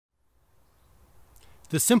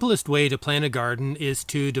The simplest way to plant a garden is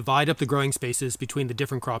to divide up the growing spaces between the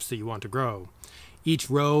different crops that you want to grow. Each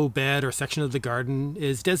row, bed, or section of the garden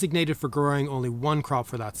is designated for growing only one crop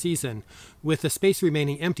for that season, with the space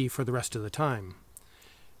remaining empty for the rest of the time.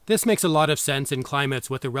 This makes a lot of sense in climates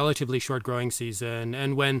with a relatively short growing season,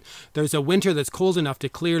 and when there's a winter that's cold enough to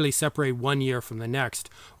clearly separate one year from the next,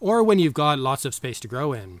 or when you've got lots of space to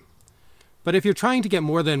grow in. But if you're trying to get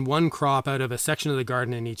more than one crop out of a section of the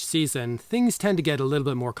garden in each season, things tend to get a little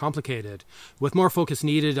bit more complicated, with more focus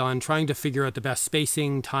needed on trying to figure out the best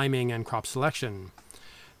spacing, timing, and crop selection.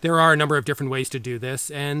 There are a number of different ways to do this,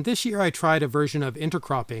 and this year I tried a version of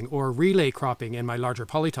intercropping or relay cropping in my larger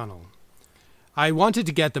polytunnel. I wanted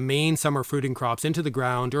to get the main summer fruiting crops into the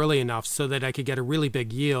ground early enough so that I could get a really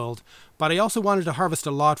big yield, but I also wanted to harvest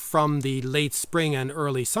a lot from the late spring and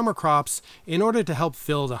early summer crops in order to help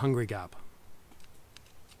fill the hungry gap.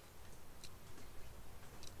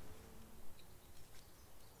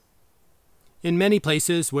 In many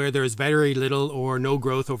places where there is very little or no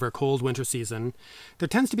growth over a cold winter season, there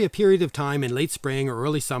tends to be a period of time in late spring or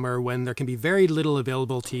early summer when there can be very little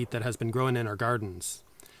available teat that has been grown in our gardens.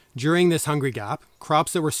 During this hungry gap,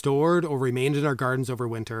 crops that were stored or remained in our gardens over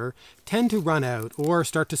winter tend to run out or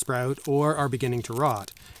start to sprout or are beginning to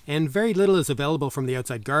rot, and very little is available from the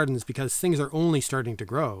outside gardens because things are only starting to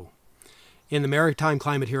grow. In the maritime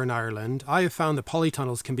climate here in Ireland, I have found that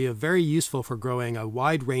polytunnels can be very useful for growing a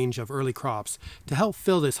wide range of early crops to help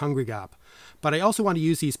fill this hungry gap, but I also want to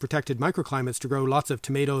use these protected microclimates to grow lots of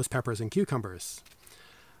tomatoes, peppers, and cucumbers.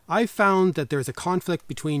 I've found that there's a conflict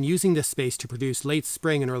between using this space to produce late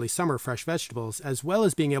spring and early summer fresh vegetables, as well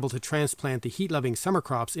as being able to transplant the heat-loving summer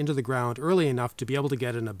crops into the ground early enough to be able to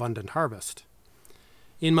get an abundant harvest.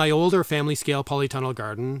 In my older family-scale polytunnel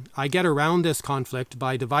garden, I get around this conflict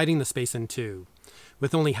by dividing the space in two,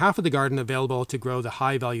 with only half of the garden available to grow the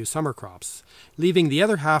high-value summer crops, leaving the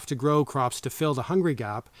other half to grow crops to fill the hungry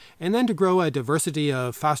gap, and then to grow a diversity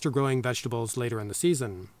of faster-growing vegetables later in the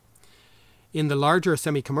season. In the larger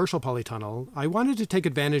semi-commercial polytunnel, I wanted to take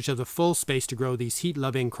advantage of the full space to grow these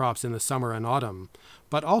heat-loving crops in the summer and autumn,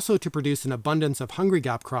 but also to produce an abundance of hungry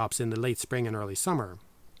gap crops in the late spring and early summer.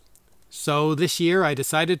 So this year I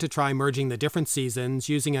decided to try merging the different seasons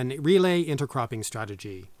using a relay intercropping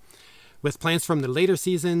strategy, with plants from the later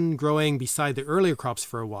season growing beside the earlier crops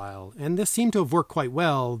for a while, and this seemed to have worked quite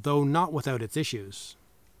well, though not without its issues.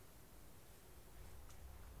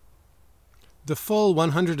 The full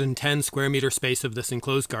 110 square meter space of this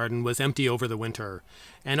enclosed garden was empty over the winter,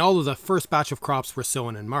 and all of the first batch of crops were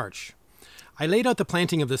sown in March. I laid out the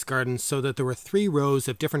planting of this garden so that there were 3 rows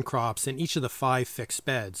of different crops in each of the 5 fixed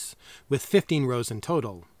beds, with 15 rows in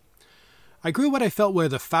total. I grew what I felt were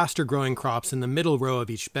the faster growing crops in the middle row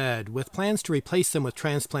of each bed, with plans to replace them with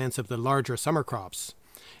transplants of the larger summer crops,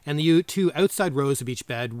 and the 2 outside rows of each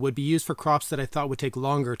bed would be used for crops that I thought would take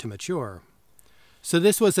longer to mature. So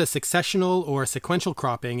this was a successional or sequential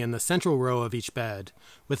cropping in the central row of each bed,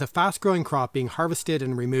 with a fast-growing crop being harvested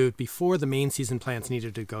and removed before the main season plants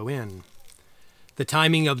needed to go in. The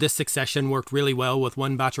timing of this succession worked really well with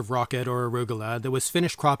one batch of rocket or arugula that was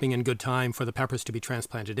finished cropping in good time for the peppers to be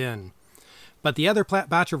transplanted in. But the other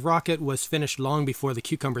batch of rocket was finished long before the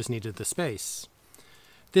cucumbers needed the space.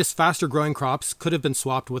 This faster growing crops could have been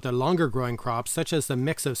swapped with a longer growing crop such as the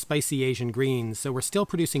mix of spicy Asian greens that were still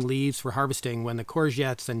producing leaves for harvesting when the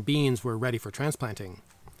courgettes and beans were ready for transplanting.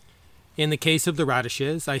 In the case of the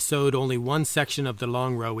radishes, I sowed only one section of the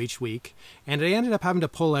long row each week, and I ended up having to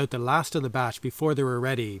pull out the last of the batch before they were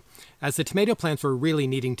ready, as the tomato plants were really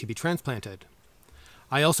needing to be transplanted.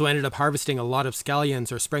 I also ended up harvesting a lot of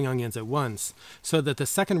scallions or spring onions at once, so that the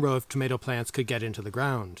second row of tomato plants could get into the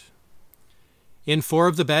ground. In 4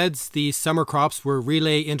 of the beds, these summer crops were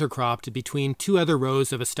relay intercropped between 2 other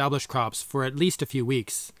rows of established crops for at least a few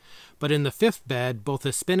weeks. But in the 5th bed, both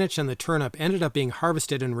the spinach and the turnip ended up being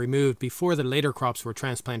harvested and removed before the later crops were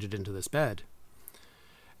transplanted into this bed.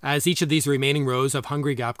 As each of these remaining rows of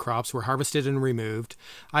hungry gap crops were harvested and removed,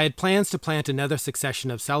 I had plans to plant another succession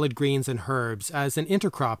of salad greens and herbs as an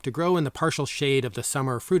intercrop to grow in the partial shade of the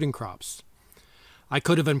summer fruiting crops. I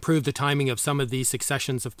could have improved the timing of some of these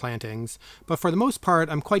successions of plantings, but for the most part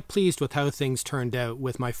I'm quite pleased with how things turned out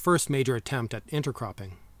with my first major attempt at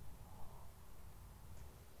intercropping.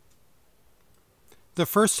 The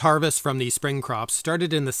first harvest from these spring crops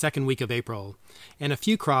started in the 2nd week of April, and a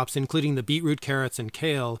few crops, including the beetroot, carrots, and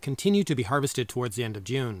kale, continued to be harvested towards the end of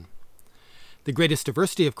June. The greatest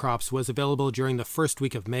diversity of crops was available during the 1st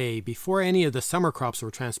week of May, before any of the summer crops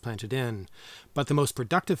were transplanted in, but the most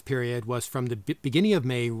productive period was from the beginning of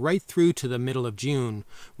May right through to the middle of June,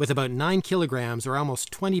 with about 9 kilograms or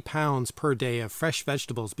almost 20 pounds per day of fresh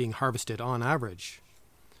vegetables being harvested on average.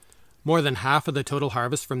 More than half of the total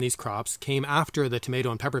harvest from these crops came after the tomato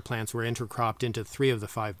and pepper plants were intercropped into 3 of the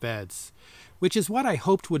 5 beds, which is what I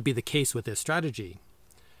hoped would be the case with this strategy.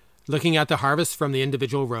 Looking at the harvest from the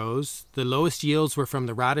individual rows, the lowest yields were from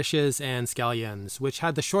the radishes and scallions, which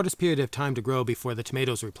had the shortest period of time to grow before the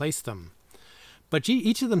tomatoes replaced them. But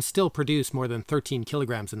each of them still produced more than 13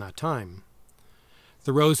 kilograms in that time.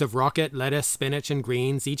 The rows of rocket, lettuce, spinach, and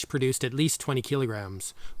greens each produced at least 20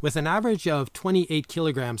 kilograms, with an average of 28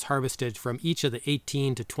 kilograms harvested from each of the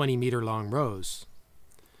 18 to 20 meter long rows.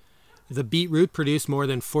 The beetroot produced more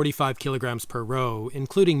than 45 kilograms per row,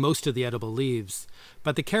 including most of the edible leaves,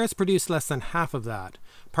 but the carrots produced less than half of that,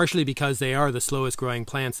 partially because they are the slowest growing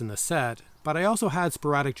plants in the set, but I also had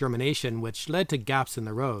sporadic germination which led to gaps in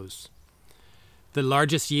the rows. The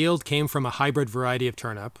largest yield came from a hybrid variety of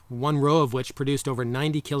turnip, 1 row of which produced over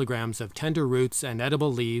 90 kilograms of tender roots and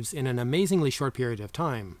edible leaves in an amazingly short period of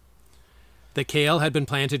time. The kale had been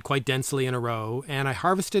planted quite densely in a row, and I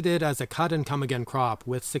harvested it as a cut-and-come-again crop,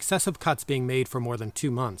 with successive cuts being made for more than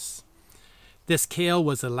 2 months. This kale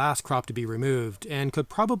was the last crop to be removed, and could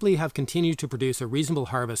probably have continued to produce a reasonable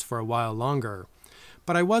harvest for a while longer,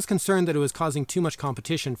 but I was concerned that it was causing too much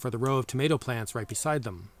competition for the row of tomato plants right beside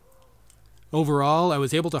them. Overall, I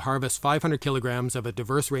was able to harvest 500 kilograms of a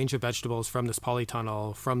diverse range of vegetables from this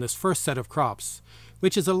polytunnel from this first set of crops,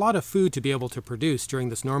 which is a lot of food to be able to produce during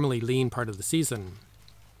this normally lean part of the season.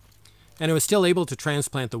 And I was still able to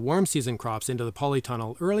transplant the warm season crops into the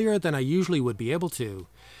polytunnel earlier than I usually would be able to,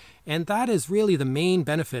 and that is really the main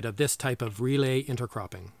benefit of this type of relay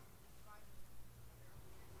intercropping.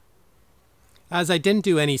 As I didn't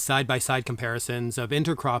do any side-by-side comparisons of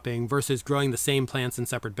intercropping versus growing the same plants in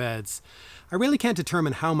separate beds, I really can't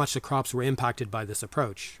determine how much the crops were impacted by this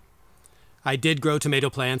approach. I did grow tomato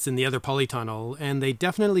plants in the other polytunnel, and they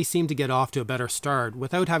definitely seemed to get off to a better start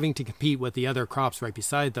without having to compete with the other crops right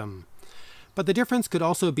beside them. But the difference could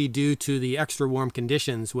also be due to the extra warm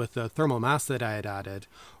conditions with the thermal mass that I had added,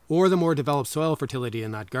 or the more developed soil fertility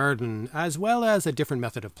in that garden, as well as a different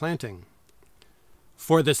method of planting.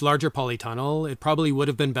 For this larger polytunnel, it probably would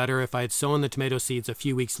have been better if I had sown the tomato seeds a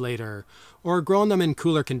few weeks later, or grown them in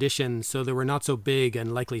cooler conditions so they were not so big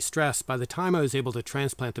and likely stressed by the time I was able to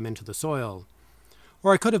transplant them into the soil.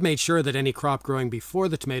 Or I could have made sure that any crop growing before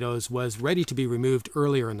the tomatoes was ready to be removed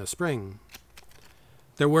earlier in the spring.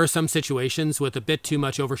 There were some situations with a bit too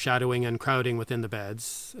much overshadowing and crowding within the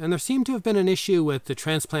beds, and there seemed to have been an issue with the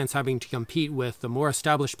transplants having to compete with the more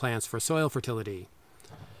established plants for soil fertility.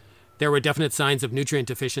 There were definite signs of nutrient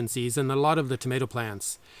deficiencies in a lot of the tomato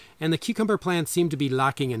plants, and the cucumber plants seemed to be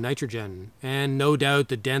lacking in nitrogen, and no doubt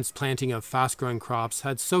the dense planting of fast-growing crops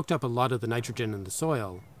had soaked up a lot of the nitrogen in the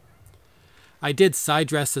soil. I did side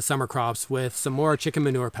dress the summer crops with some more chicken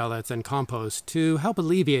manure pellets and compost to help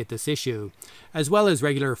alleviate this issue, as well as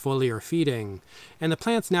regular foliar feeding, and the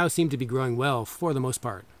plants now seem to be growing well for the most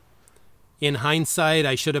part. In hindsight,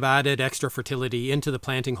 I should have added extra fertility into the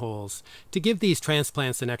planting holes to give these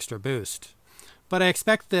transplants an extra boost. But I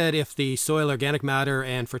expect that if the soil organic matter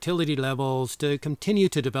and fertility levels to continue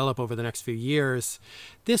to develop over the next few years,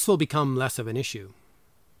 this will become less of an issue.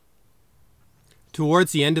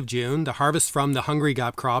 Towards the end of June, the harvest from the Hungry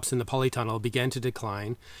Gap crops in the polytunnel began to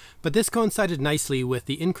decline, but this coincided nicely with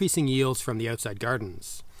the increasing yields from the outside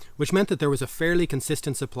gardens, which meant that there was a fairly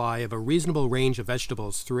consistent supply of a reasonable range of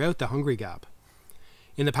vegetables throughout the Hungry Gap.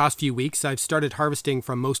 In the past few weeks, I've started harvesting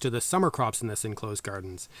from most of the summer crops in this enclosed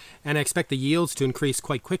gardens, and I expect the yields to increase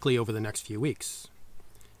quite quickly over the next few weeks.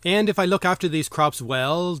 And if I look after these crops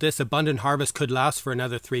well, this abundant harvest could last for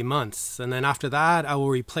another 3 months, and then after that I will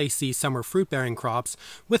replace these summer fruit-bearing crops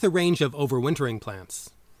with a range of overwintering plants.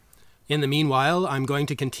 In the meanwhile, I'm going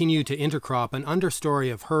to continue to intercrop an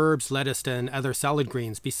understory of herbs, lettuce, and other salad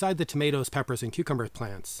greens beside the tomatoes, peppers, and cucumber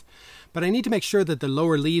plants. But I need to make sure that the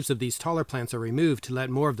lower leaves of these taller plants are removed to let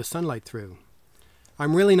more of the sunlight through.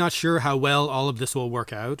 I'm really not sure how well all of this will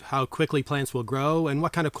work out, how quickly plants will grow, and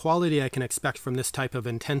what kind of quality I can expect from this type of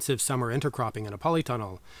intensive summer intercropping in a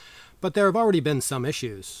polytunnel. But there have already been some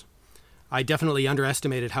issues. I definitely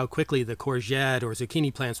underestimated how quickly the courgette or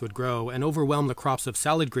zucchini plants would grow and overwhelm the crops of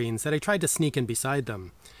salad greens that I tried to sneak in beside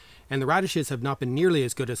them. And the radishes have not been nearly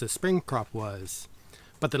as good as the spring crop was.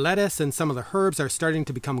 But the lettuce and some of the herbs are starting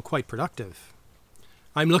to become quite productive.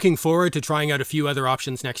 I'm looking forward to trying out a few other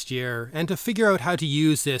options next year and to figure out how to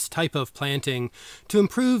use this type of planting to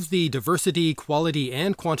improve the diversity, quality,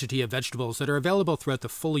 and quantity of vegetables that are available throughout the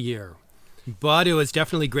full year. But it was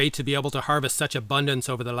definitely great to be able to harvest such abundance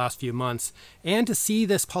over the last few months and to see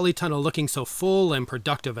this polytunnel looking so full and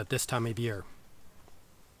productive at this time of year.